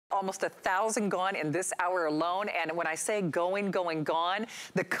almost 1,000 gone in this hour alone. And when I say going, gone,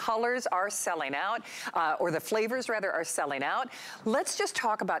 the colors are selling out, or the flavors rather are selling out. Let's just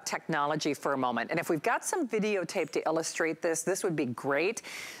talk about technology for a moment. And if we've got some videotape to illustrate this, this would be great.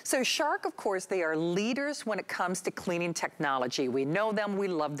 So Shark, of course, they are leaders when it comes to cleaning technology. We know them, we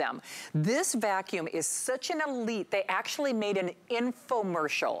love them. This vacuum is such an elite, they actually made an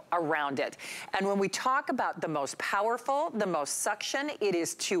infomercial around it. And when we talk about the most powerful, the most suction, it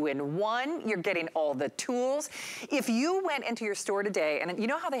is 2-in-1. You're getting all the tools. If you went into your store today, and you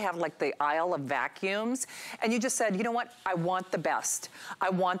know how they have like the aisle of vacuums, and you just said, you know what, I want the best. I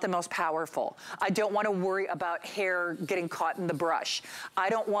want the most powerful. I don't want to worry about hair getting caught in the brush. I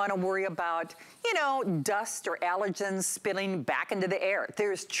don't want to worry about, you know, dust or allergens spilling back into the air.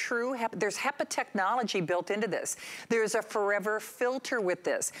 There's HEPA technology built into this. There's a forever filter with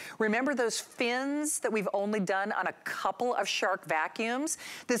this. Remember those fins that we've only done on a couple of Shark vacuums?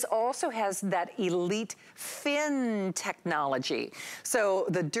 This also has that elite fin technology. So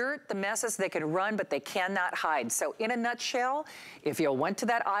the dirt, the messes, they can run, but they cannot hide. So in a nutshell, if you went to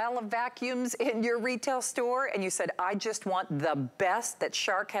that aisle of vacuums in your retail store and you said, I just want the best that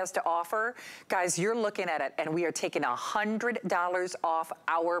Shark has to offer, guys, you're looking at it, and we are taking $100 off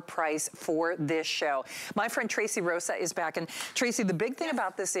our price for this show. My friend Tracy Rosa is back, and Tracy, the big thing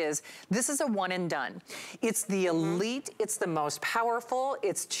about this is a one and done. It's the elite, it's the most powerful,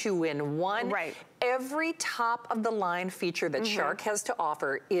 it's 2-in-1. Right. Every top of the line feature that Shark has to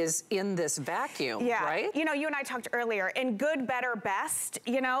offer is in this vacuum, right? You know, you and I talked earlier, in good, better, best,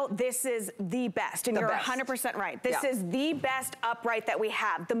 you know, this is the best, and you're 100% right. This is the best upright that we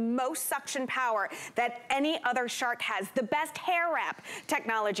have, the most suction power that any other Shark has, the best hair wrap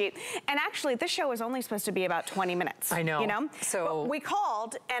technology. And actually, this show is only supposed to be about 20 minutes. I know. You know? So we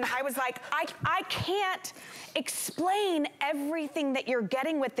called, and I was like, I can't explain everything that you're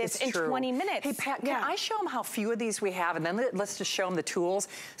getting with this in 20 minutes. Hey, Pat, can I show them how few of these we have, and then let's just show them the tools.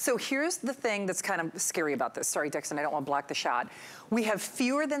 So here's the thing that's kind of scary about this. Sorry, Dixon, I don't want to block the shot. We have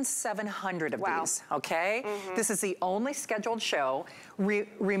fewer than 700 of these, okay? This is the only scheduled show.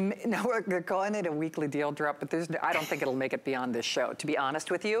 No, they're calling it a weekly deal drop, but I don't think it'll make it beyond this show, to be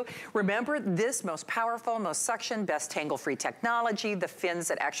honest with you. Remember, this most powerful, most suction, best tangle-free technology, the fins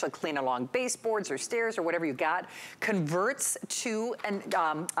that actually clean along baseboards or stairs or whatever you got, converts to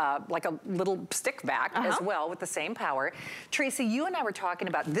like a little stick vac as well with the same power. Tracy, you and I were talking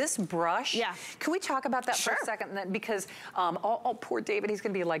about this brush. Yeah. Can we talk about that for a second? Because poor David, he's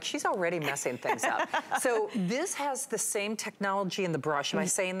gonna be like, she's already messing things up. So this has the same technology in the brush. Am I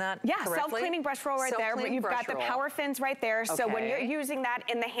saying that correctly? Self-cleaning brush roll right there, but you've got the PowerFins right there. So when you're using that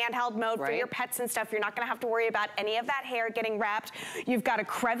in the handheld mode for your pets and stuff, you're not gonna have to worry about any of that hair getting wrapped. You've got a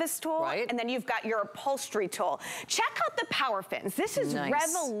crevice tool, and then you've got your upholstery tool. Check out the PowerFins. This is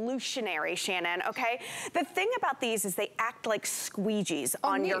revolutionary, Shannon, okay? The thing about these is they act like squeegees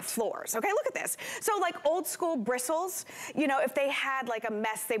on your floors, okay? Look at this. So like old school bristles, you know, if they had like a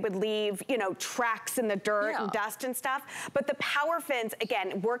mess, they would leave, you know, tracks in the dirt and dust and stuff. But the PowerFins,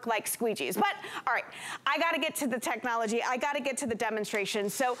 again, work like squeegees. But all right, I gotta get to the technology. I gotta get to the demonstration.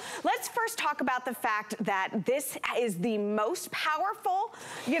 So let's first talk about the fact that this is the most powerful,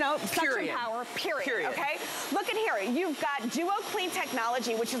 you know, suction power, period. Okay? Look at here. You've got DuoClean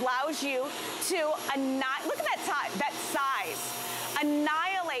technology, which allows you to look at that size.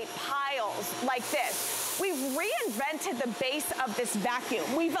 Annihilate piles like this. We've reinvented the base of this vacuum.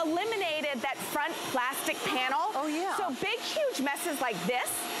 We've eliminated that front plastic panel. Oh yeah. So big, huge messes like this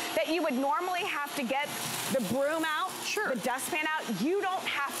that you would normally have to get the broom out, the dustpan out, you don't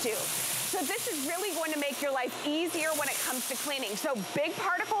have to. So this is really going to make your life easier when it comes to cleaning. So big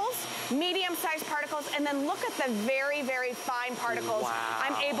particles, medium-sized particles, and then look at the very, very fine particles.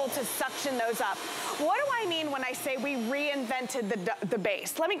 I'm able to suction those up. What do I mean when I say we reinvented the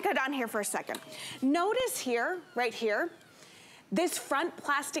base? Let me go down here for a second. Notice here, right here, this front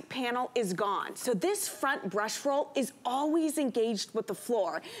plastic panel is gone. So this front brush roll is always engaged with the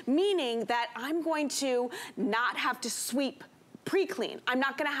floor, meaning that I'm going to not have to sweep pre-clean. I'm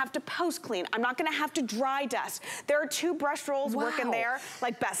not gonna have to post-clean. I'm not gonna have to dry dust. There are two brush rolls working there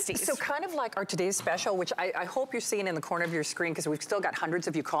like besties. So kind of like our today's special, which I hope you're seeing in the corner of your screen because we've still got hundreds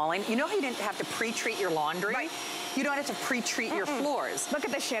of you calling. You know how you didn't have to pre-treat your laundry? You don't have to pre-treat your floors. Look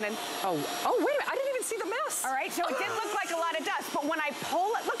at this, Shannon. Oh, wait a minute, I didn't even see the mess. All right, so it did look like a lot of dust, but when I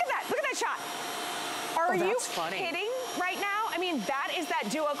pull it, look at that shot. Are you kidding right now? I mean, that is that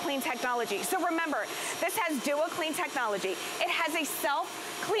DuoClean technology. So remember, this has DuoClean technology. It has a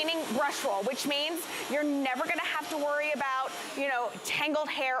self-cleaning brush roll, which means you're never gonna have to worry about, you know, tangled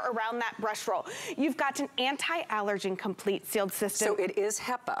hair around that brush roll. You've got an anti-allergen complete sealed system. So it is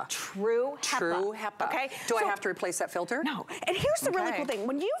HEPA. True HEPA. True HEPA. Okay. Do I have to replace that filter? No. And here's the really cool thing.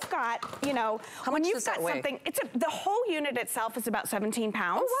 When you've got, you know, how much does that weigh? The whole unit itself is about 17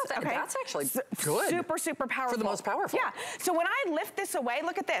 pounds. Oh, wow, that's actually good. Super, super powerful. For the most powerful. Yeah. So when I lift this away,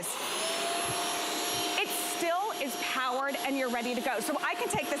 look at this. It still is powered and you're ready to go. So I can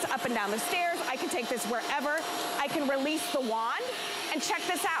take this up and down the stairs. I can take this wherever. I can release the wand and check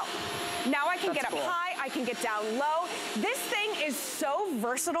this out. Now I can get up high, I can get down low. This thing is so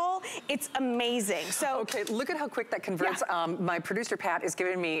versatile, it's amazing. So okay, look at how quick that converts. Yeah. My producer Pat is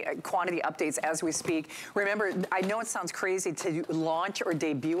giving me quantity updates as we speak. Remember, I know it sounds crazy to launch or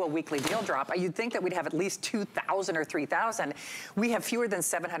debut a weekly deal drop. You'd think that we'd have at least 2,000 or 3,000. We have fewer than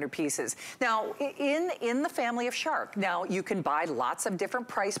 700 pieces. Now, in the family of Shark, now you can buy lots of different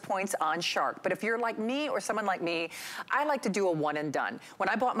price points on Shark, but if you're like me or someone like me, I like to do a one and done. When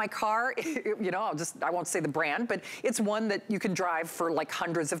I bought my car, you know, I won't say the brand, but it's one that you can drive for like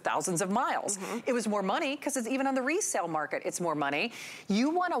hundreds of thousands of miles. It was more money because it's even on the resale market, it's more money. You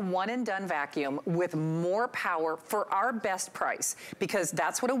want a one and done vacuum with more power for our best price because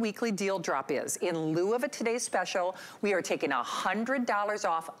that's what a weekly deal drop is. In lieu of a today's special, we are taking $100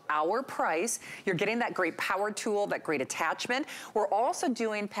 off our price. You're getting that great power tool, that great attachment. We're also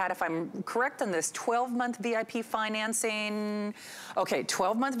doing, Pat, if I'm correct on this, 12-month VIP financing. Okay,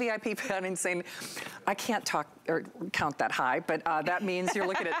 12-month VIP financing. I can't talk or count that high, but that means you're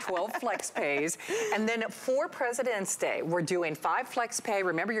looking at 12 flex pays. And then for President's Day, we're doing 5 flex pay.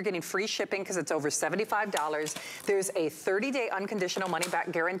 Remember, you're getting free shipping because it's over $75. There's a 30-day unconditional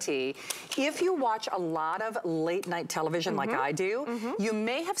money-back guarantee. If you watch a lot of late-night television like I do, you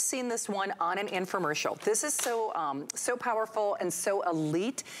may have seen this one on an infomercial. This is so powerful and so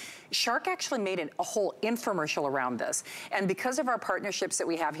elite. Shark actually made a whole infomercial around this. And because of our partnerships that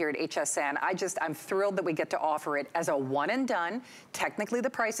we have here at HSN, I'm thrilled that we get to offer it as a one and done. Technically, the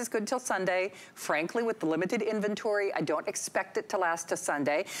price is good till Sunday. Frankly, with the limited inventory, I don't expect it to last to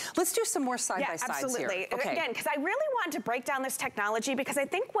Sunday. Let's do some more side-by-sides here. Absolutely. Okay. Again, because I really wanted to break down this technology because I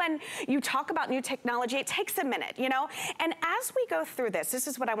think when you talk about new technology, it takes a minute, you know? And as we go through this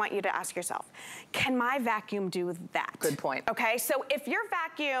is what I want you to ask yourself. Can my vacuum do that? Good point. Okay, so if your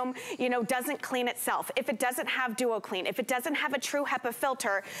vacuum, you know, doesn't clean itself, if it doesn't have DuoClean, if it doesn't have a true HEPA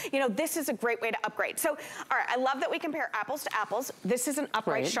filter, you know, this is a great way to upgrade. So, all right, I love that we compare apples to apples. This is an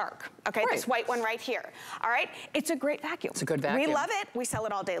upright Shark, okay? This white one right here, all right? It's a great vacuum. It's a good vacuum. We love it. We sell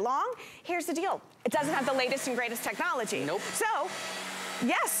it all day long. Here's the deal. It doesn't have the latest and greatest technology. Nope. So,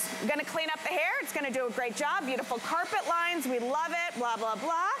 yes, gonna clean up the hair. It's gonna do a great job. Beautiful carpet lines. We love it, blah, blah,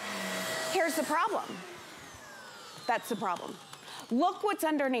 blah. Here's the problem. That's the problem. Look what's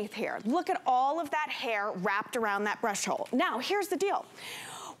underneath here. Look at all of that hair wrapped around that brush hole. Now, here's the deal.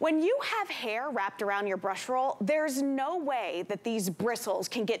 When you have hair wrapped around your brush roll, there's no way that these bristles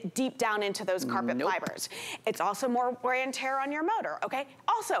can get deep down into those carpet fibers. It's also more wear and tear on your motor, okay?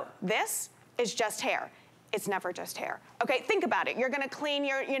 Also, this is just hair. It's never just hair. Okay, think about it. You're gonna clean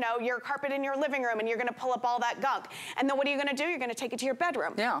your, you know, your carpet in your living room and you're gonna pull up all that gunk. And then what are you gonna do? You're gonna take it to your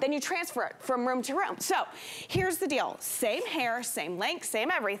bedroom. Yeah. Then you transfer it from room to room. So here's the deal. Same hair, same length,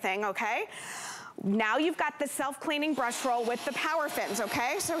 same everything, okay? Now you've got the self-cleaning brush roll with the PowerFins,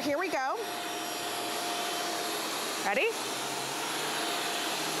 okay? So here we go. Ready?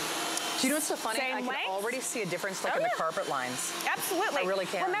 Do you know what's so funny? Same I can length. already see a difference like in the carpet lines. Absolutely. I really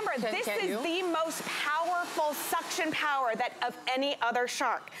can. Remember, this is the most powerful suction power that of any other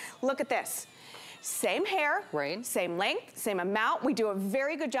Shark. Look at this. Same hair, same length, same amount. We do a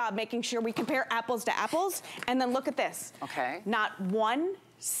very good job making sure we compare apples to apples. And then look at this. Okay. Not one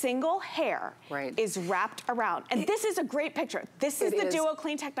single hair is wrapped around. And this is a great picture. This is the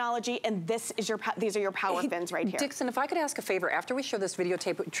DuoClean technology, and this is these are your PowerFins right here. Dixon, if I could ask a favor, after we show this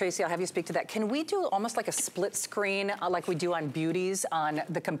videotape, Tracy, I'll have you speak to that. Can we do almost like a split screen like we do on beauties on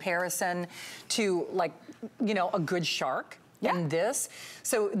the comparison to, like, you know, a good Shark? And this,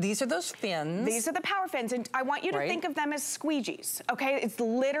 so these are those fins. These are the PowerFins, and I want you to think of them as squeegees, okay? It's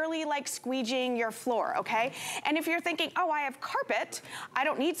literally like squeegeeing your floor, okay? And if you're thinking, oh, I have carpet, I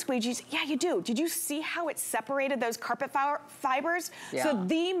don't need squeegees. Yeah, you do. Did you see how it separated those carpet fibers? Yeah. So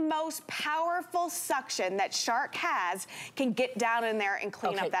the most powerful suction that Shark has can get down in there and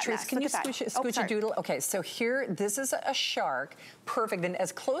clean up that mess. Can you scooch a doodle? Okay, so here, this is a Shark. Perfect, and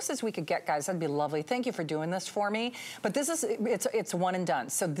as close as we could get, guys, that'd be lovely. Thank you for doing this for me. But this is, it's one and done.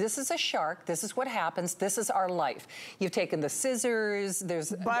 So this is a shark. This is what happens. This is our life. You've taken the scissors.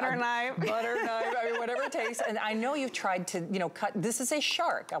 There's butter knife. Butter knife. I mean, whatever it takes. And I know you've tried to, you know, cut. This is a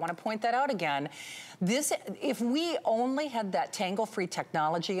shark. I want to point that out again. This, if we only had that tangle-free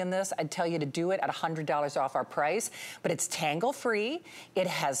technology in this, I'd tell you to do it at $100 off our price. But it's tangle-free. It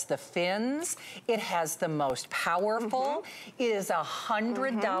has the fins. It has the most powerful. It is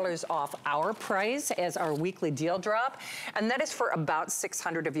 $100 off our price as our weekly deal drop. And that is for about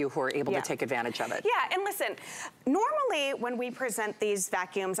 600 of you who are able to take advantage of it. Yeah, and listen, normally when we present these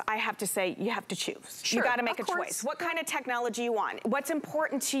vacuums, I have to say you have to choose. Sure, you got to make a choice. What kind of technology you want? What's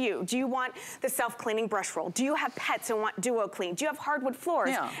important to you? Do you want the self-cleaning brush roll? Do you have pets and want DuoClean? Do you have hardwood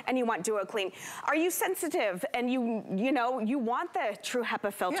floors and you want DuoClean? Are you sensitive and you know, you want the true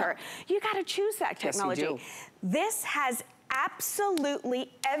HEPA filter? You got to choose that technology. Yes, you do. This has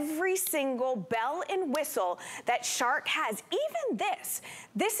absolutely every single bell and whistle that Shark has. Even this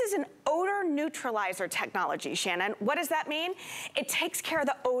is an odor neutralizer technology, Shannon. What does that mean? It takes care of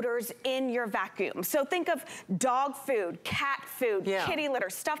the odors in your vacuum. So think of dog food, cat food, kitty litter,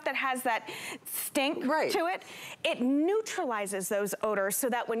 stuff that has that stink to it. It neutralizes those odors so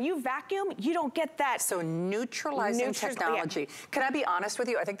that when you vacuum, you don't get that. So neutralizing technology. Can I be honest with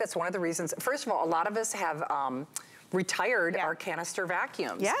you? I think that's one of the reasons. First of all, a lot of us have retired our canister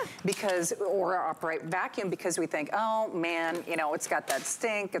vacuums because, or our upright vacuum, because we think, oh man, you know, it's got that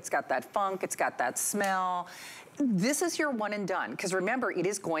stink, it's got that funk, it's got that smell. This is your one and done, because remember, it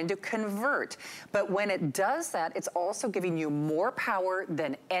is going to convert. But when it does that, it's also giving you more power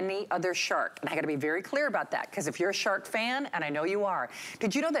than any other Shark. And I gotta be very clear about that, because if you're a Shark fan, and I know you are,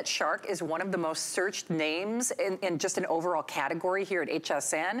 did you know that Shark is one of the most searched names in just an overall category here at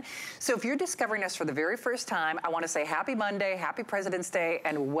HSN? So if you're discovering us for the very first time, I wanna say happy Monday, happy President's Day,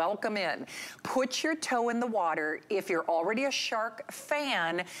 and welcome in. Put your toe in the water if you're already a Shark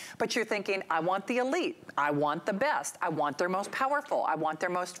fan, but you're thinking, I want the elite, I want the best, I want their most powerful, I want their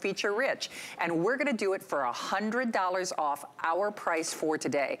most feature rich, and we're gonna do it for $100 off our price for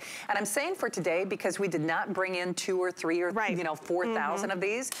today. And I'm saying for today because we did not bring in 2 or 3 or you know 4,000 of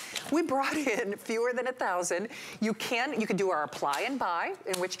these. We brought in fewer than 1,000. You can do our apply and buy,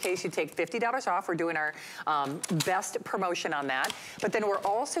 in which case you take $50 off. We're doing our best promotion on that. But then we're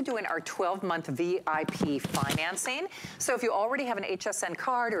also doing our 12-month VIP financing. So if you already have an HSN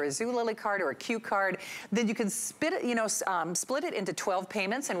card or a Zulily card or a Q card, then you can split it into 12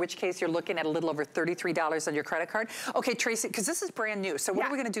 payments, in which case you're looking at a little over $33 on your credit card. Okay, Tracy, because this is brand new, so what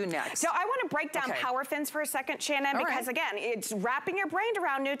are we gonna do next? So I wanna break down PowerFins for a second, Shannon, because again, it's wrapping your brain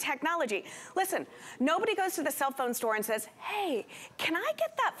around new technology. Listen, nobody goes to the cell phone store and says, hey, can I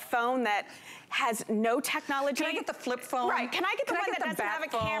get that phone that has no technology? Can I get the flip phone? Right, can I get the one that doesn't have a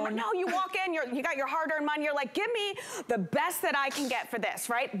camera? No, you walk in, you got your hard-earned money, you're like, give me the best that I can get for this,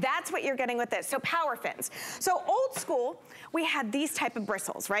 right? That's what you're getting with this. So PowerFins. So old school, we had these type of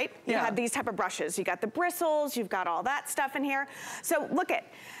bristles, right? You had these type of brushes. You got the bristles, you've got all that stuff in here. So look at,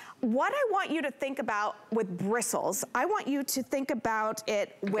 what I want you to think about with bristles, I want you to think about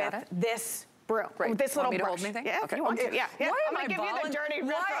it with this broom. Right. This little brush. Hold anything? Yeah, okay. you want to. Yeah, yeah. Why I'm gonna give you the dirty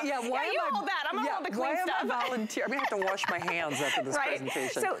why you hold that. I'm gonna hold the clean stuff. Why am I volunteer? I'm gonna have to wash my hands after this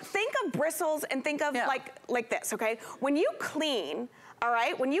presentation. So think of bristles and think of like this, okay? When you clean, all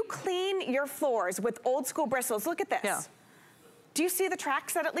right, when you clean your floors with old school bristles, look at this. Yeah. Do you see the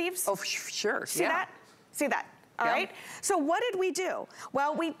tracks that it leaves? Oh, sure. See that? See that? All right. So what did we do?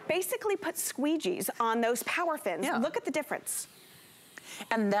 Well, we basically put squeegees on those PowerFins. Look at the difference.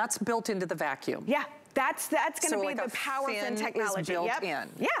 And that's built into the vacuum. Yeah. That's gonna be the PowerFin technology. Built in.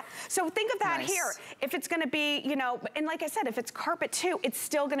 Yeah. So think of that here. If it's gonna be, you know, and like I said, if it's carpet too, it's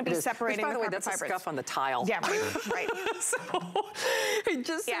still gonna be separating the carpet fibers. By the way, that's a scuff on the tile. Yeah, right. So,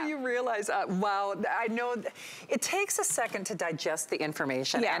 just so you realize, wow, I know it takes a second to digest the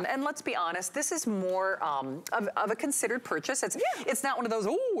information. Yeah. And let's be honest, this is more of a considered purchase. It's not one of those,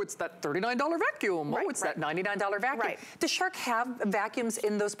 oh, it's that $39 vacuum. Oh, it's that $99 vacuum. Right. Does Shark have vacuums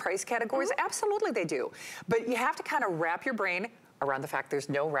in those price categories? Absolutely they do. But you have to kind of wrap your brain around the fact there's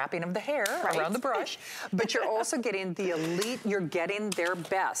no wrapping of the hair around the brush, but you're also getting the elite, you're getting their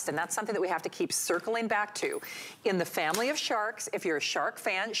best. And that's something that we have to keep circling back to. In the family of Sharks, if you're a Shark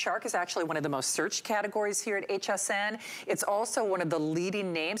fan, Shark is actually one of the most searched categories here at HSN. It's also one of the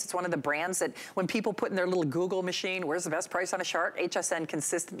leading names. It's one of the brands that when people put in their little Google machine, where's the best price on a Shark, HSN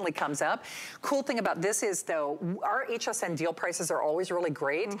consistently comes up. Cool thing about this is though, our HSN deal prices are always really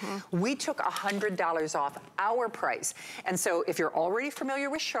great. We took $100 off our price. And so if you're you're already familiar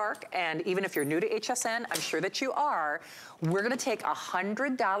with Shark, and even if you're new to HSN, I'm sure that you are, we're gonna take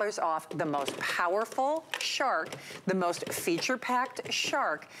 $100 off the most powerful Shark, the most feature-packed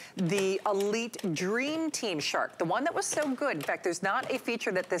Shark, the Elite Dream Team Shark, the one that was so good. In fact, there's not a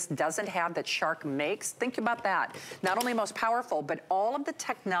feature that this doesn't have that Shark makes. Think about that. Not only most powerful, but all of the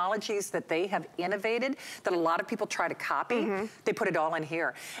technologies that they have innovated that a lot of people try to copy, they put it all in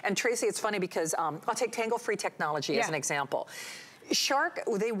here. And Tracy, it's funny because I'll take tangle-free technology as an example. Shark,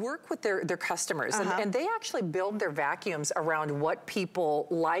 they work with their customers and they actually build their vacuums around what people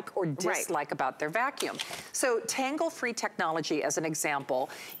like or dislike about their vacuum. So tangle-free technology, as an example,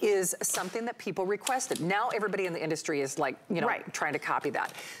 is something that people requested. Now everybody in the industry is like, you know, trying to copy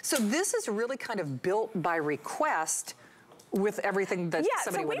that. So this is really kind of built by request with everything that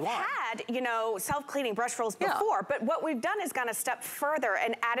somebody would want. Yeah, so we've had, you know, self-cleaning brush rolls before, but what we've done is gone a step further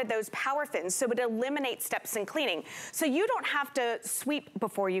and added those power fins, so it eliminates steps in cleaning. So you don't have to sweep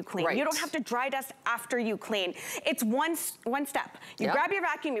before you clean. You don't have to dry dust after you clean. It's one step. You grab your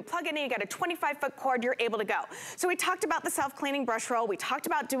vacuum, you plug it in, you got a 25-foot cord, you're able to go. So we talked about the self-cleaning brush roll, we talked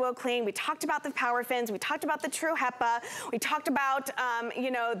about DuoClean, we talked about the power fins, we talked about the True HEPA, we talked about,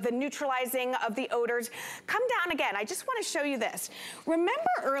 you know, the neutralizing of the odors. Come down again. I just want to show you this. Remember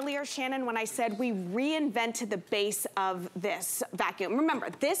earlier, Shannon, when I said we reinvented the base of this vacuum? Remember,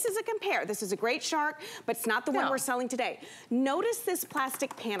 this is a compare. This is a great Shark, but it's not the one we're selling today. Notice this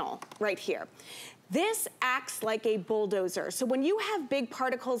plastic panel right here. This acts like a bulldozer. So when you have big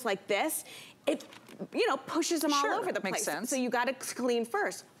particles like this, it, you know, pushes them all over the place. Makes sense. So you got to clean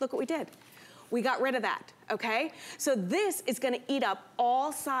first. Look what we did. We got rid of that, okay? So this is gonna eat up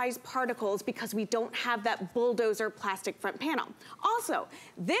all size particles because we don't have that bulldozer plastic front panel. Also,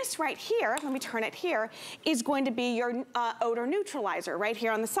 this right here, let me turn it here, is going to be your odor neutralizer right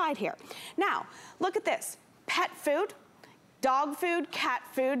here on the side here. Now, look at this, pet food, dog food, cat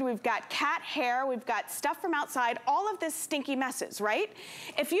food, we've got cat hair, we've got stuff from outside, all of this stinky messes, right?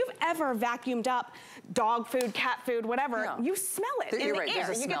 If you've ever vacuumed up dog food, cat food, whatever, you smell it in the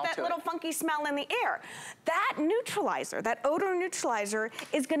air. You get that little funky smell in the air. That neutralizer, that odor neutralizer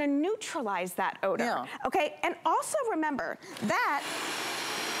is gonna neutralize that odor, okay? And also remember that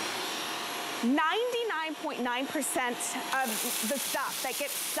 99.9% of the stuff that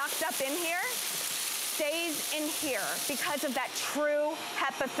gets sucked up in here stays in here because of that True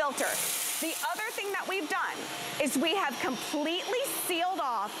HEPA filter. The other thing that we've done is we have completely sealed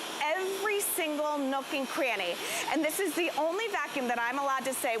off every single nook and cranny. And this is the only vacuum that I'm allowed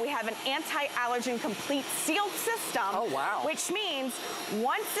to say we have an anti-allergen complete sealed system. Oh, wow. Which means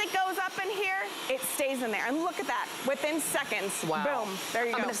once it goes up in here, it stays in there. And look at that, within seconds, boom, there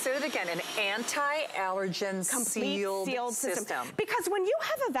you go. I'm gonna say it again, an anti-allergen sealed system. Because when you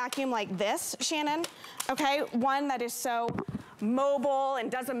have a vacuum like this, Shannon, okay, one that is so mobile and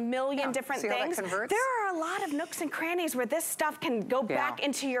does a million different things. There are a lot of nooks and crannies where this stuff can go back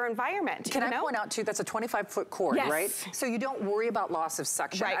into your environment. Can I point out too, that's a 25-foot cord, right? So you don't worry about loss of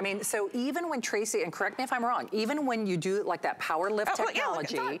suction. I mean, so even when Tracy, and correct me if I'm wrong, even when you do like that power lift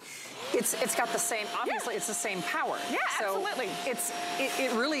technology, it's got the same, obviously it's the same power. Yeah, absolutely.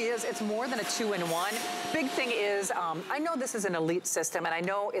 It really is, it's more than a two-in-one. Big thing is, I know this is an elite system and I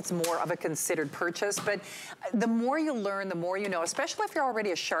know it's more of a considered purchase, but the more you learn, the more you know, especially if you're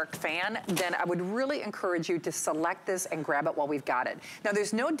already a Shark fan, then I would really encourage you to select this and grab it while we've got it. Now,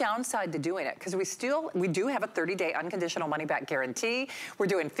 there's no downside to doing it because we do have a 30-day unconditional money-back guarantee. We're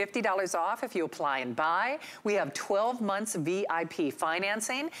doing $50 off if you apply and buy. We have 12 months VIP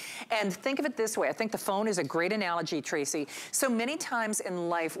financing. And think of it this way. I think the phone is a great analogy, Tracy. So many times in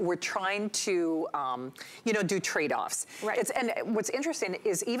life, we're trying to, you know, do trade-offs. And what's interesting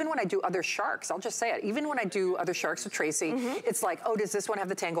is even when I do other Sharks, I'll just say it, even when I do other Sharks with Tracy, it's like, oh, does this one have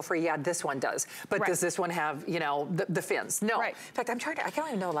the tangle-free? Yeah, this one does. But does this one have, you know, the fins? No. In fact, I can't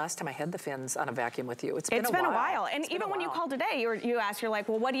even know last time I had the fins on a vacuum with you. It's been a while. And even when you call today, you ask, you're like,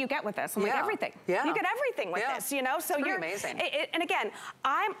 well, what do you get with this? I'm like, everything. You get everything with this, you know? So you're amazing. And again,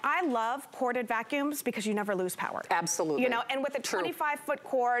 I love corded vacuums because you never lose power. Absolutely. You know, and with a 25-foot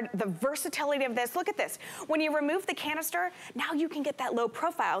cord, the versatility of this, look at this. When you remove the canister, now you can get that low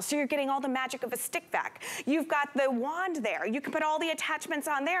profile. So you're getting all the magic of a stick vac. You've got the wand there. You can put all the attachments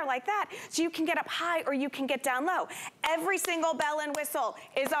on there like that. So you can get up high or you can get down low. Every single bell and whistle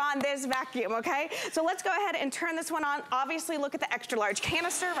is on this vacuum, okay? So let's go ahead and turn this one on. Obviously, look at the extra large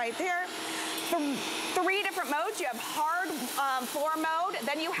canister right there. From 3 different modes. You have hard floor mode,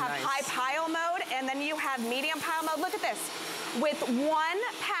 then you have high pile mode, and then you have medium pile mode. Look at this. With one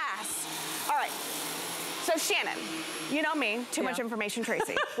pass. All right. So Shannon, you know me, too much information,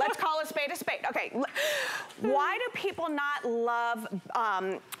 Tracy. Let's call a spade a spade. Okay, why do people not love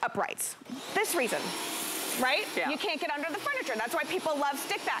uprights? This reason, right? Yeah. You can't get under the furniture. That's why people love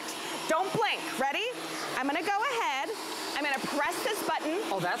stick backs. Don't blink, ready? I'm gonna go ahead, I'm gonna press this button.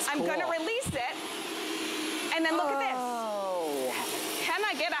 Oh, that's cool. I'm gonna release it, and then look at this. Can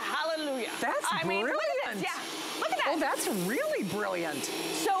I get a hallelujah? That's brilliant. Look at this, yeah. Look at that. Oh, that's really brilliant.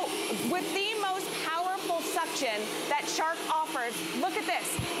 So with the most powerful suction that Shark offers, look at this.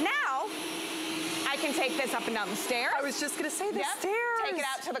 Now, I can take this up and down the stairs. I was just gonna say the stairs. Take it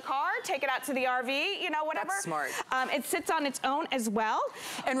out to the car, take it out to the RV, you know, whatever. That's smart. It sits on its own as well.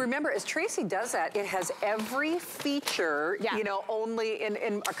 And remember, as Tracy does that, it has every feature, you know, only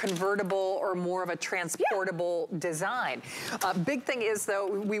in a convertible or more of a transportable design. Big thing is, though,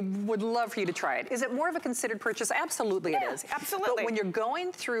 we would love for you to try it. Is it more of a considered purchase? Absolutely it is. Absolutely. But when you're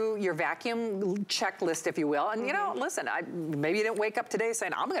going through your vacuum checklist, if you will, and you know, listen, maybe you didn't wake up today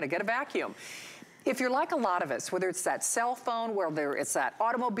saying, I'm gonna get a vacuum. If you're like a lot of us, whether it's that cell phone, whether it's that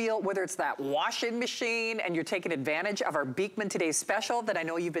automobile, whether it's that washing machine, and you're taking advantage of our Beekman Today special that I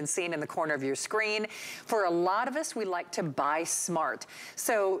know you've been seeing in the corner of your screen, for a lot of us, we like to buy smart.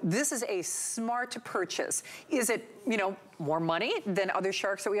 So this is a smart purchase. Is it, you know, more money than other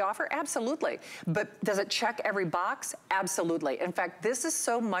Sharks that we offer? Absolutely. But does it check every box? Absolutely. In fact, this is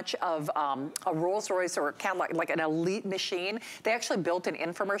so much of a Rolls-Royce or a Cadillac, like an elite machine. They actually built an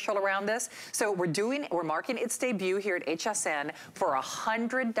infomercial around this. So we're marking its debut here at HSN for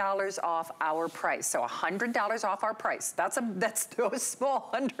 $100 off our price. So $100 off our price. That's no small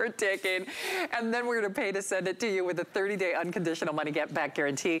undertaking. And then we're gonna pay to send it to you with a 30-day unconditional money back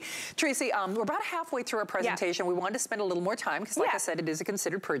guarantee. Tracy, we're about halfway through our presentation. We wanted to spend a little more time because, like I said, it is a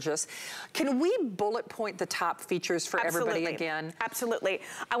considered purchase. Can we bullet point the top features for everybody again? Absolutely.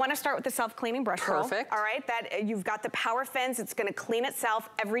 I want to start with the self-cleaning brush roll. Perfect. All right, you've got the PowerFins. It's going to clean itself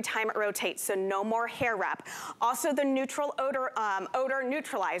every time it rotates, so no more hair wrap. Also, the Odor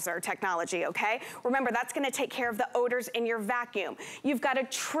Neutralizer Technology. Okay, remember that's going to take care of the odors in your vacuum. You've got a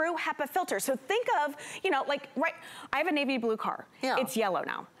true HEPA filter. So think of, you know, like I have a navy blue car. Yeah. It's yellow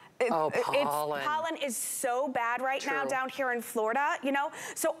now. Pollen. Pollen is so bad right now down here in Florida, you know?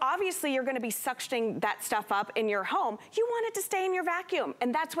 So obviously you're gonna be suctioning that stuff up in your home. You want it to stay in your vacuum,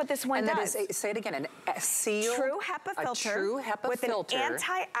 and that's what this one does. And that is, say it again, a sealed, true HEPA filter. A true HEPA filter. With an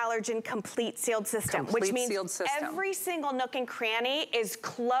anti-allergen complete sealed system, which means every single nook and cranny is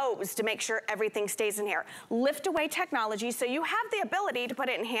closed to make sure everything stays in here. Lift away technology, so you have the ability to put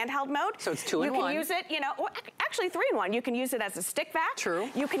it in handheld mode. So it's 2 in 1. You can use it, you know, well, actually 3 in 1. You can use it as a stick vac. True.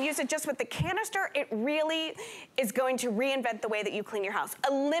 You can use it just with the canister. It really is going to reinvent the way that you clean your house,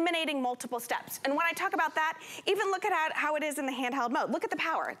 eliminating multiple steps. And when I talk about that, even look at how it is in the handheld mode. Look at the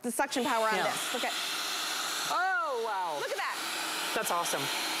power, the suction power on this. Look at. Oh, wow. Look at that. That's awesome.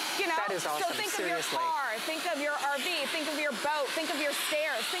 You know, that is awesome. So think Seriously. of your car, think of your RV, think of your boat, think of your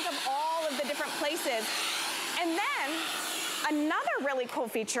stairs, think of all of the different places. And then another really cool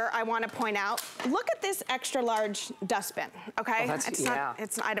feature I want to point out, look at this extra large dustbin, okay?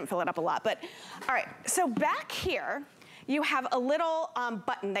 I didn't fill it up a lot, but all right. So back here, you have a little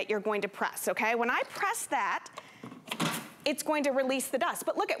button that you're going to press, okay? When I press that, it's going to release the dust.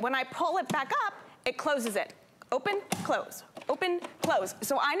 But look at, when I pull it back up, it closes it. Open, close, open, close.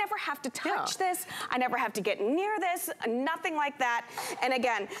 So I never have to touch this. I never have to get near this, nothing like that. And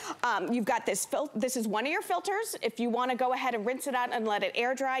again, you've got this this is one of your filters. If you want to go ahead and rinse it out and let it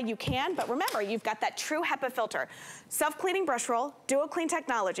air dry, you can. But remember, you've got that true HEPA filter. Self-cleaning brush roll, DuoClean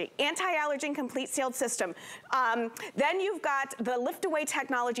technology, anti-allergen complete sealed system. Then you've got the lift away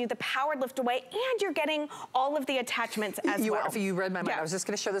technology, the powered lift away, and you're getting all of the attachments as well. If you read my mind, I was just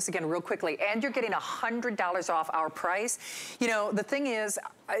going to show this again real quickly. And you're getting $100 off our price. You know, the thing is,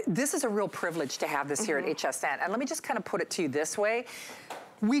 this is a real privilege to have this here at HSN. And let me just kind of put it to you this way.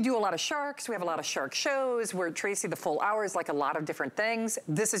 We do a lot of Sharks. We have a lot of Shark shows where, Tracy, the full hours, like a lot of different things.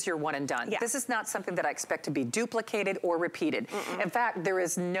 This is your one and done. This is not something that I expect to be duplicated or repeated. In fact,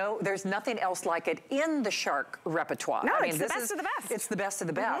 there's nothing else like it in the Shark repertoire. No, it's the best of the best. It's the best of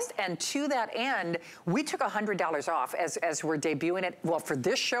the best. And to that end, we took $100 off as we're debuting it. Well, for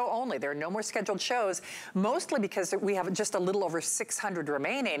this show only. There are no more scheduled shows, mostly because we have just a little over 600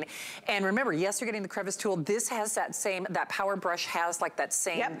 remaining. And remember, yes, you're getting the Crevice tool. This has that power brush has like that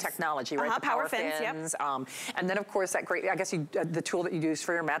same technology, right? The PowerFins. And then, of course, that great, I guess, the tool that you use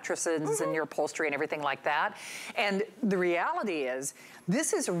for your mattresses and your upholstery and everything like that. And the reality is,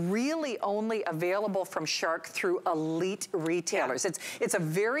 this is really only available from Shark through elite retailers. It's a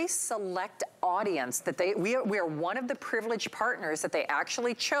very select audience that we are one of the privileged partners that they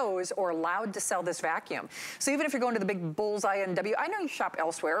actually chose or allowed to sell this vacuum. So even if you're going to the big Bullseye and I know you shop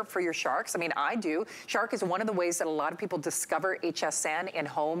elsewhere for your Sharks. I mean, I do. Shark is one of the ways that a lot of people discover HSN in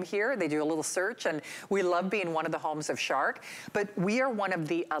home here. They do a little search, and we love being one of the homes of Shark. But we are one of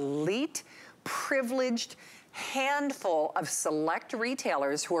the elite, privileged handful of select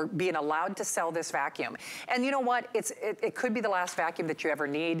retailers who are being allowed to sell this vacuum. And you know what? It could be the last vacuum that you ever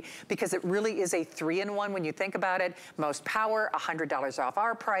need, because it really is a 3-in-1 when you think about it. Most power, $100 off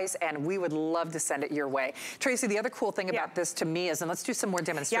our price, and we would love to send it your way. Tracy, the other cool thing about this to me is, and let's do some more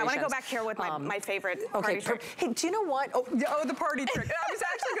demonstrations. Yeah, I want to go back here with my favorite party trick. Hey, do you know what? Oh, the party trick. I was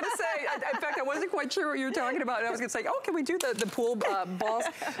actually going to say, in fact, I wasn't quite sure what you were talking about. And I was going to say, oh, can we do the pool balls?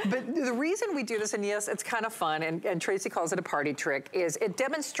 But the reason we do this, and yes, it's kind of fun, and Tracy calls it a party trick, is it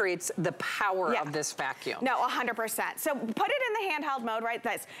demonstrates the power of this vacuum. No, 100%. So put it in the handheld mode, right?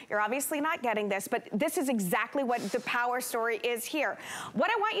 You're obviously not getting this, but this is exactly what the power story is here. What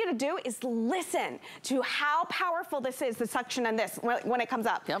I want you to do is listen to how powerful this is, the suction on this, when it comes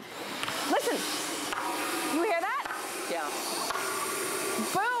up. Yep. Listen. You hear that? Yeah.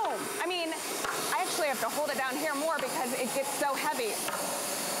 Boom. I mean, I actually have to hold it down here more because it gets so heavy.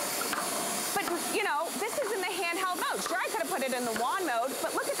 But, you know, this is in the handheld mode. Sure, I could have put it in the wand mode,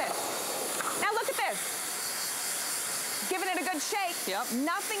 but look at this. Now look at this. Giving it a good shake. Yep.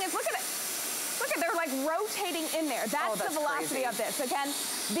 Nothing is, look at it. Look at, they're like rotating in there. That's the velocity of this. Again,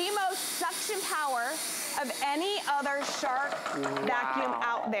 the most suction power of any other Shark vacuum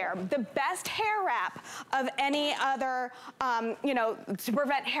out there. The best hair wrap of any other, you know, to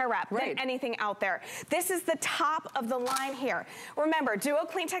prevent hair wrap than anything out there. This is the top of the line here. Remember,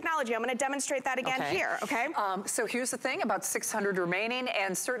 DuoClean technology. I'm going to demonstrate that again here, okay? So here's the thing, about 600 remaining,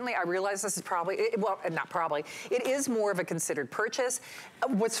 and certainly I realize this is probably, well, not probably, it is more of a considered purchase.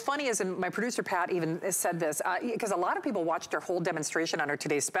 What's funny is, and my producer Pat even said this, because a lot of people watched our whole demonstration on our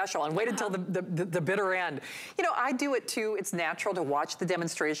Today's Special and waited until the bitter end. You know, I do it too. It's natural to watch the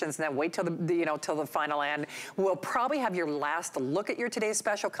demonstrations and then wait till till the final end. We'll probably have your last look at your Today's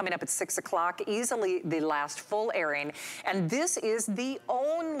Special coming up at 6 o'clock, easily the last full airing. And this is the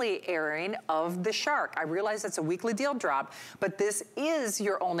only airing of the Shark. I realize it's a weekly deal drop, but this is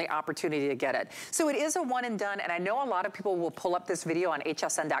your only opportunity to get it. So it is a one and done, and I know a lot of people will pull up this video on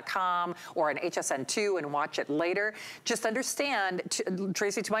hsn.com or on HSN2 and watch it later. Just understand,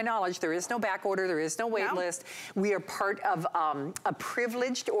 Tracy, to my knowledge, there is no back order, there is no wait list. We are part of a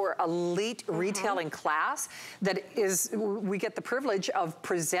privileged or elite retailing class that is, we get the privilege of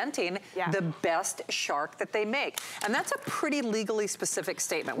presenting the best Shark that they make. And that's a pretty legally specific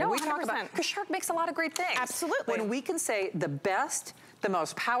statement. When we talk about, because Shark makes a lot of great things. Absolutely. When we can say the best, the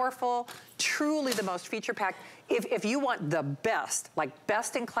most powerful, truly the most feature-packed, if you want the best, like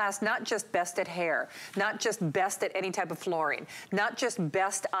best in class, not just best at hair, not just best at any type of flooring, not just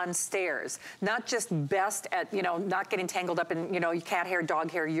best on stairs, not just best at, not getting tangled up in, cat hair, dog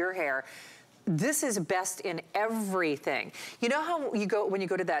hair, your hair. This is best in everything. You know how you go, when you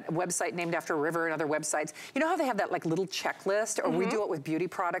go to that website named after a river and other websites, you know how they have that like little checklist, or we do it with beauty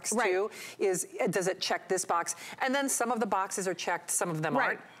products too, does it check this box? And then some of the boxes are checked, some of them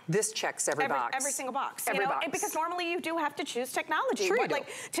aren't. This checks every box. Every single box. Every box. Because normally you do have to choose technology. Sure you do.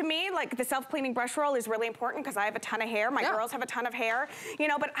 Like, to me, like the self-cleaning brush roll is really important because I have a ton of hair. My girls have a ton of hair,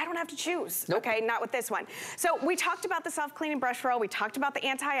 but I don't have to choose. Nope. Okay, not with this one. So we talked about the self-cleaning brush roll. We talked about the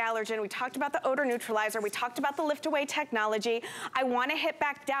anti-allergen. We talked about the odor neutralizer. We talked about the lift away technology. I want to hit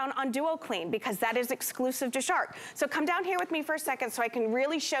back down on DuoClean because that is exclusive to Shark. So come down here with me for a second so I can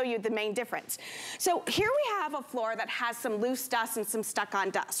really show you the main difference. So here we have a floor that has some loose dust and some stuck on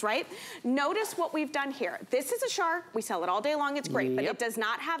dust, right? Notice what we've done here. This is a Shark. We sell it all day long. It's great, but it does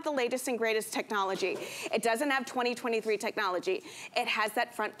not have the latest and greatest technology. It doesn't have 2023 technology. It has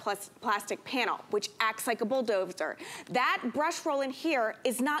that front plastic panel, which acts like a bulldozer. That brush roll in here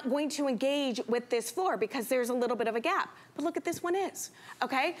is not going to engage with this floor because there's a little bit of a gap. But look at this one is,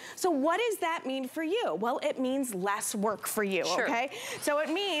 okay? So what does that mean for you? Well, it means less work for you, okay? So it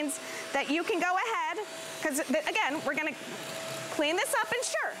means that you can go ahead, because again, we're gonna clean this up, and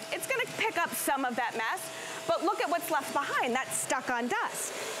sure, it's gonna pick up some of that mess, but look at what's left behind, that's stuck on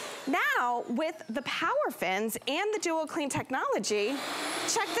dust. Now, with the PowerFins and the DuoClean technology,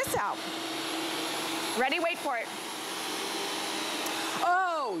 check this out. Ready? Wait for it.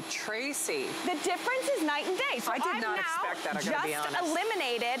 Oh, Tracy. The difference is night and day. So I did not expect that, I gotta be honest. I've just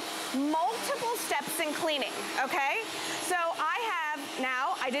eliminated multiple steps in cleaning, okay? So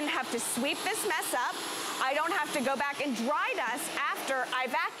I didn't have to sweep this mess up. I don't have to go back and dry dust after I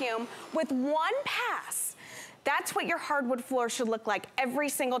vacuum. With one pass, That's what your hardwood floor should look like every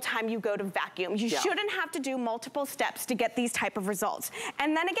single time you go to vacuum. You shouldn't have to do multiple steps to get these type of results.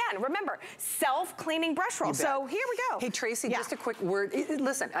 And then again, remember, self-cleaning brush roll. So here we go. Hey, Tracy, just a quick word.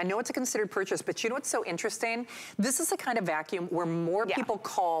 Listen, I know it's a considered purchase, but you know what's so interesting? This is the kind of vacuum where more people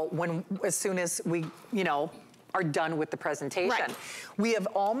call as soon as we, you know, are done with the presentation. Right. We have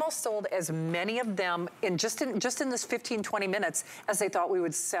almost sold as many of them in just in this 15, 20 minutes as they thought we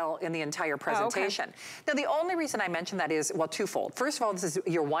would sell in the entire presentation. Now, the only reason I mention that is, well, twofold. First of all, this is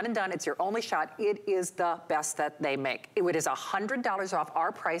your one and done. It's your only shot. It is the best that they make. It is $100 off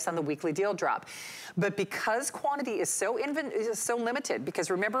our price on the weekly deal drop. But because quantity is so limited, because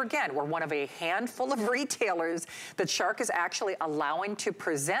remember again, we're one of a handful of retailers that Shark is actually allowing to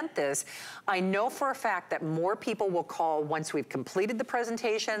present this, I know for a fact that more people will call once we've completed the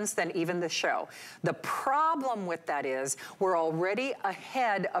presentations than even the show. The problem with that is we're already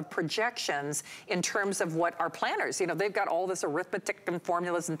ahead of projections in terms of what our planners, you know, they've got all this arithmetic and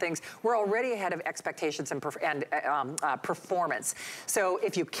formulas and things. We're already ahead of expectations and performance. So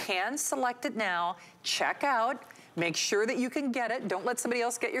if you can select it now, check out. Make sure that you can get it. Don't let somebody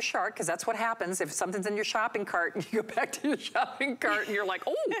else get your Shark, because that's what happens if something's in your shopping cart and you go back to your shopping cart and you're like,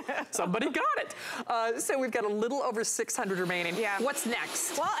 oh, somebody got it. So we've got a little over 600 remaining. What's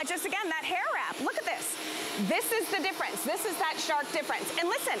next? Well, just again, that hair wrap. Look at this. This is the difference. This is that Shark difference. And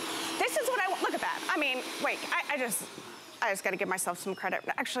listen, this is what I want. Look at that. I mean, wait, I just got to give myself some credit.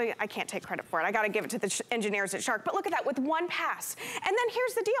 Actually, I can't take credit for it. I got to give it to the engineers at Shark. But look at that, with one pass. And then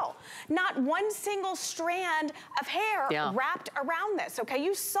here's the deal. Not one single strand of hair wrapped around this, okay?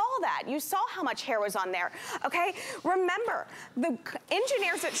 You saw that. You saw how much hair was on there, okay? Remember, the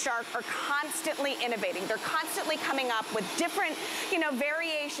engineers at Shark are constantly innovating. They're constantly coming up with different, you know,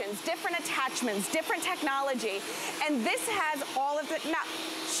 variations, different attachments, different technology. And this has all of the, now,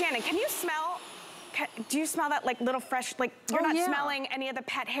 Shannon, can you smell? Do you smell that, like, little fresh, like, you're not smelling any of the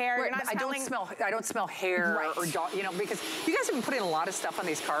pet hair? Right, you're not smelling... I don't smell hair or dog, you know, because you guys have been putting a lot of stuff on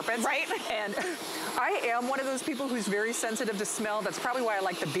these carpets. Right. And I am one of those people who's very sensitive to smell. That's probably why I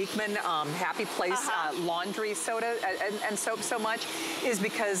like the Beekman Happy Place laundry soda and soap so much, is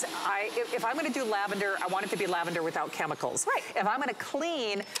because if I'm going to do lavender, I want it to be lavender without chemicals. Right. If I'm going to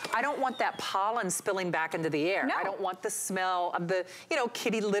clean, I don't want that pollen spilling back into the air. No. I don't want the smell of the, you know,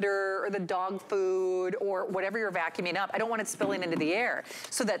 kitty litter or the dog food or whatever you're vacuuming up. I don't want it spilling into the air.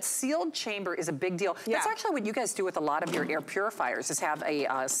 So that sealed chamber is a big deal. That's actually what you guys do with a lot of your air purifiers, is have a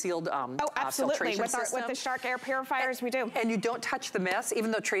sealed filtration system. With the Shark air purifiers, we do. And you don't touch the mess, even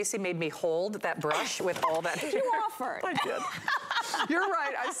though Tracy made me hold that brush with all that. You offered. I did. You're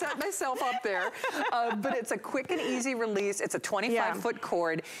right, I set myself up there. But it's a quick and easy release. It's a 25-foot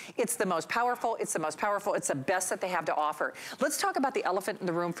cord. It's the most powerful. It's the most powerful. It's the best that they have to offer. Let's talk about the elephant in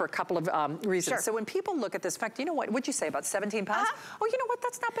the room for a couple of reasons. So when people look at this, in fact, you know what'd you say, about 17 pounds? Oh, you know what,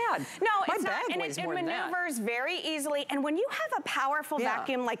 that's not bad. No, My it's bag not, weighs and more it than that. maneuvers very easily. And when you have a powerful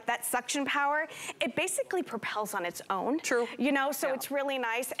vacuum like that suction power, it basically propels on its own. True. You know, so it's really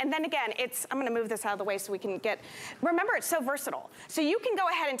nice. And then again, I'm gonna move this out of the way so we can remember, it's so versatile. So you can go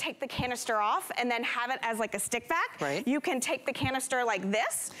ahead and take the canister off and then have it as like a stick vac. Right. You can take the canister like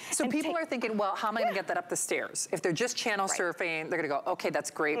this. So people are thinking, well, how am I gonna get that up the stairs? If they're just channel surfing, they're gonna go, okay,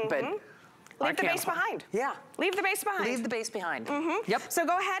 that's great, but leave the base behind. Yeah. Leave the base behind. Leave the base behind. Yep. So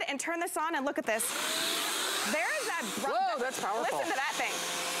go ahead and turn this on and look at this. There's that. Whoa, that's powerful. Listen to that thing.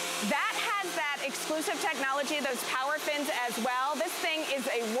 That has that exclusive technology, those PowerFins as well. This thing is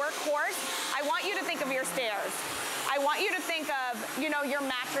a workhorse. I want you to think of your stairs. I want you to think of, you know, your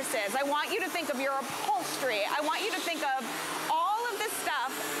mattresses. I want you to think of your upholstery. I want you to think of all of the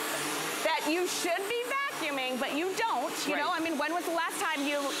stuff that you should be vacuuming, but you don't. You know, I mean, when was the last time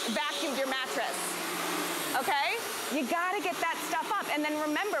you vacuumed your mattress? Okay? You gotta get that stuff up. And then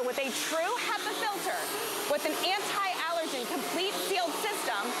remember, with a true HEPA filter, with an anti-allergen complete sealed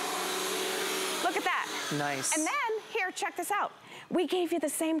system, look at that. Nice. And then, here, check this out. We gave you the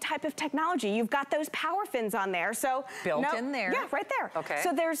same type of technology. You've got those PowerFins on there, so built in there. Yeah, right there. Okay.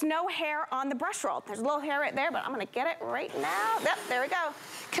 So there's no hair on the brush roll. There's a little hair right there, but I'm gonna get it right now. Yep, there we go.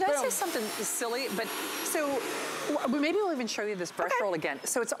 Can I say something silly? But so maybe we'll even show you this brush roll again.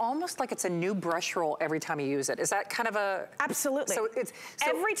 So it's almost like it's a new brush roll every time you use it. Is that kind of a? Absolutely. So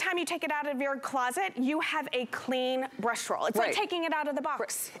every time you take it out of your closet, you have a clean brush roll. It's like taking it out of the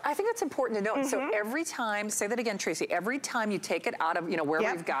box. I think that's important to note. So every time, say that again, Tracy. Every time you take it out of, you know,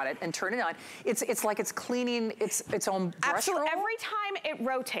 wherever you've got it and turn it on, it's like it's cleaning its own brush roll. Every time it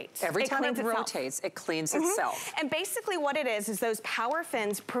rotates. Every time it rotates, it cleans itself. And basically what it is those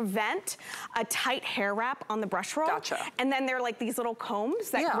PowerFins prevent a tight hair wrap on the brush brush roll. Gotcha. And then they're like these little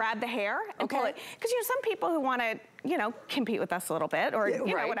combs that grab the hair and pull it. Because, you know, some people who want to, you know, compete with us a little bit or, you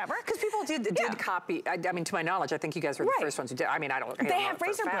know, whatever. Because people did copy, I mean, to my knowledge, I think you guys were the first ones who did. I mean, I don't know. They have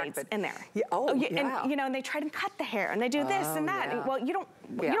razor blades in there. Yeah. Oh, yeah. And, you know, and they try to cut the hair and they do this and that. And, well, you don't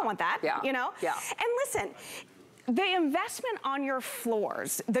want that, you know? Yeah. And listen, the investment on your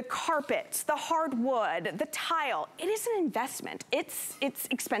floors, the carpets, the hardwood, the tile, it is an investment. It's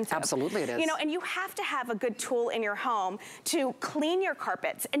expensive. Absolutely it is. You know, and you have to have a good tool in your home to clean your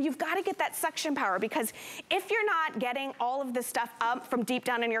carpets. And you've got to get that suction power, because if you're not getting all of this stuff up from deep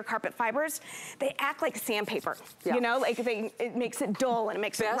down in your carpet fibers, they act like sandpaper. You know, like it makes it dull and it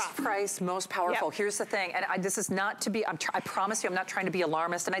makes it rough. Best price, most powerful. Here's the thing, and this is not to be, I promise you, I'm not trying to be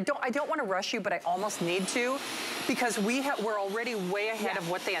alarmist, and I don't want to rush you, but I almost need to. Because we're already way ahead of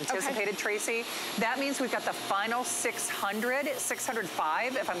what they anticipated, Tracy. That means we've got the final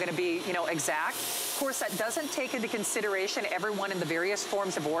 605, if I'm gonna be, you know, exact. Of course, that doesn't take into consideration everyone in the various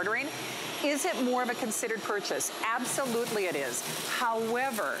forms of ordering. Is it more of a considered purchase? Absolutely it is.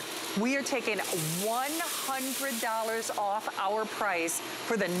 However, we are taking $100 off our price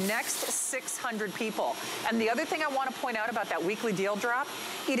for the next 600 people. And the other thing I want to point out about that weekly deal drop,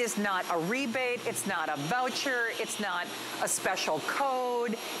 it is not a rebate, it's not a voucher, it's not a special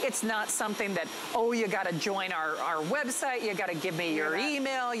code, it's not something that, oh, you got to join our website, you got to give me your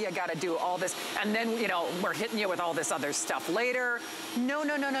email, you got to do all this, and then, you know, we're hitting you with all this other stuff later. No,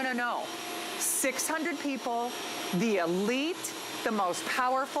 no, no, no, no, no. 600 people, the elite, the most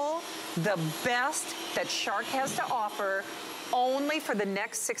powerful, the best that Shark has to offer, only for the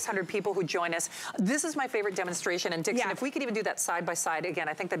next 600 people who join us. This is my favorite demonstration, and Dixon, if we could even do that side by side again,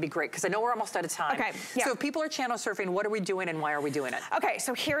 I think that'd be great, because I know we're almost out of time. Okay. So if people are channel surfing, what are we doing and why are we doing it? Okay,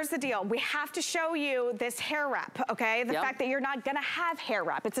 so here's the deal. We have to show you this hair wrap, okay? The fact that you're not gonna have hair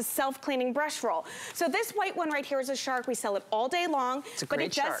wrap. It's a self-cleaning brush roll. So this white one right here is a Shark. We sell it all day long, but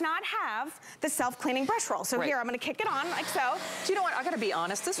it does not have the self-cleaning brush roll. So here, I'm gonna kick it on like so. Do you know what, I gotta be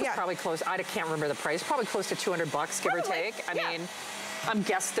honest, this was probably close, I can't remember the price, probably close to 200 bucks, give or take. I mean, I'm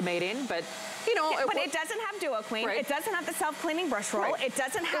guesstimating, but you know. But it doesn't have DuoClean. It doesn't have the self-cleaning brush roll. It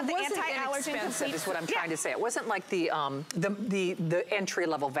doesn't have the anti-allergen complete. Is what I'm trying to say. It wasn't like the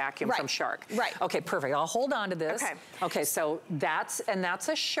entry-level vacuum from Shark. Okay, perfect. I'll hold on to this. Okay, so that's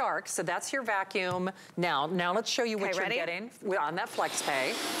a Shark. So that's your vacuum. Now let's show you what you're getting on that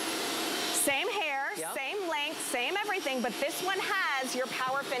FlexPay. Same hair, same length, same everything, but this one has your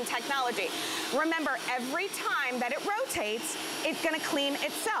PowerFin technology. Remember, every time that it rotates, it's gonna clean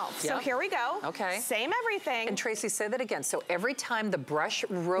itself. So here we go. Okay. Same everything. And Tracy, say that again. So every time the brush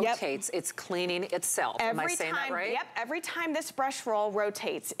rotates, it's cleaning itself. Am I saying that right? Yep, every time this brush roll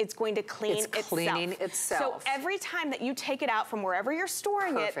rotates, it's going to clean itself. It's cleaning itself. So every time that you take it out from wherever you're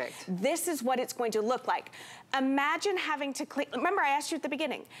storing it, this is what it's going to look like. Imagine having to clean, remember I asked you at the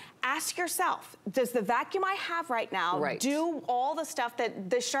beginning, ask yourself, does the vacuum I have right now do all the stuff that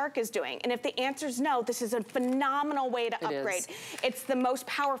the Shark is doing? And if the answer is no, this is a phenomenal way to upgrade. It's the most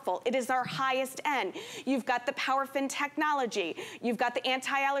powerful. It is our highest end. You've got the PowerFin technology. You've got the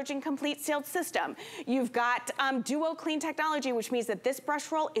anti-allergen complete sealed system. You've got DuoClean technology, which means that this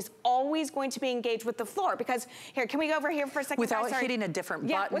brush roll is always going to be engaged with the floor. Because here, can we go over here for a second? Without hitting a different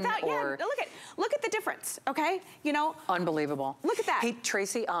button look at the difference, okay? You know? Unbelievable. Look at that. Hey,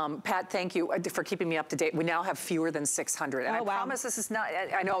 Tracy, Pat, thank you for keeping me up to date. We now have fewer than 600. And I promise this is not,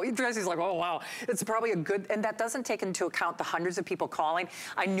 I know, Tracy's like, oh, wow. It's probably a good, and that doesn't take into account the hundreds of people calling.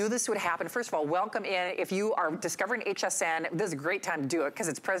 I knew this would happen. First of all, welcome in. If you are discovering HSN, this is a great time to do it because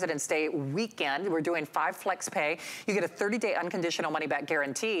it's President's Day weekend. We're doing 5 flex pay. You get a 30-day unconditional money-back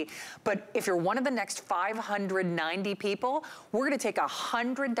guarantee. But if you're one of the next 590 people, we're gonna take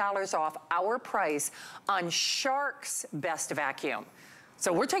 $100 off our price on Shark's best vacuum.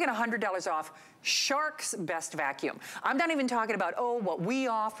 So we're taking $100 off Shark's best vacuum. I'm not even talking about, oh, what we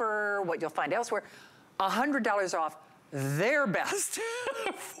offer, what you'll find elsewhere. $100 off their best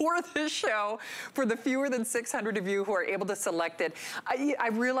for this show, for the fewer than 600 of you who are able to select it. I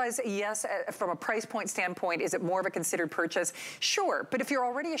realize, yes, from a price point standpoint, is it more of a considered purchase? Sure, but if you're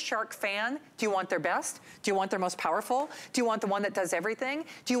already a Shark fan, do you want their best? Do you want their most powerful? Do you want the one that does everything?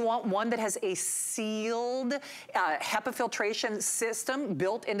 Do you want one that has a sealed HEPA filtration system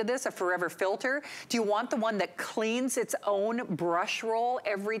built into this, a forever filter? Do you want the one that cleans its own brush roll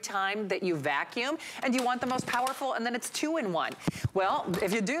every time that you vacuum? And do you want the most powerful, and then it's 2-in-1. Well,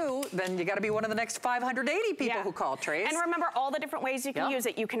 if you do, then you gotta be one of the next 580 people who call, Trace. And remember all the different ways you can use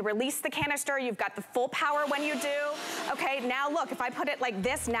it. You can release the canister, you've got the full power when you do. Okay, now look, if I put it like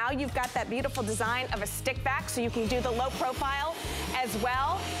this, now you've got that beautiful design of a stick vac, so you can do the low profile as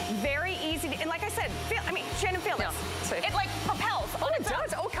well. Very easy to, and like I said, Shannon, feel this. It like propels. Oh, it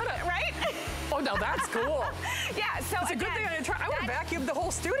does. Oh, kind of. Right? Oh, now that's cool. Yeah, so it's a good thing I didn't try. I would have vacuumed the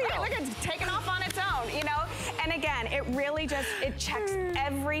whole studio. Right, look, it's taken off on its own, you know? And again, it really just, it checks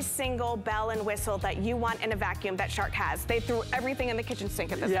every single bell and whistle that you want in a vacuum that Shark has. They threw everything in the kitchen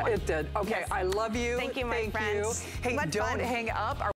sink at this point. Yeah, it did. Okay, I love you. Thank you, my friends. Hey, don't hang up.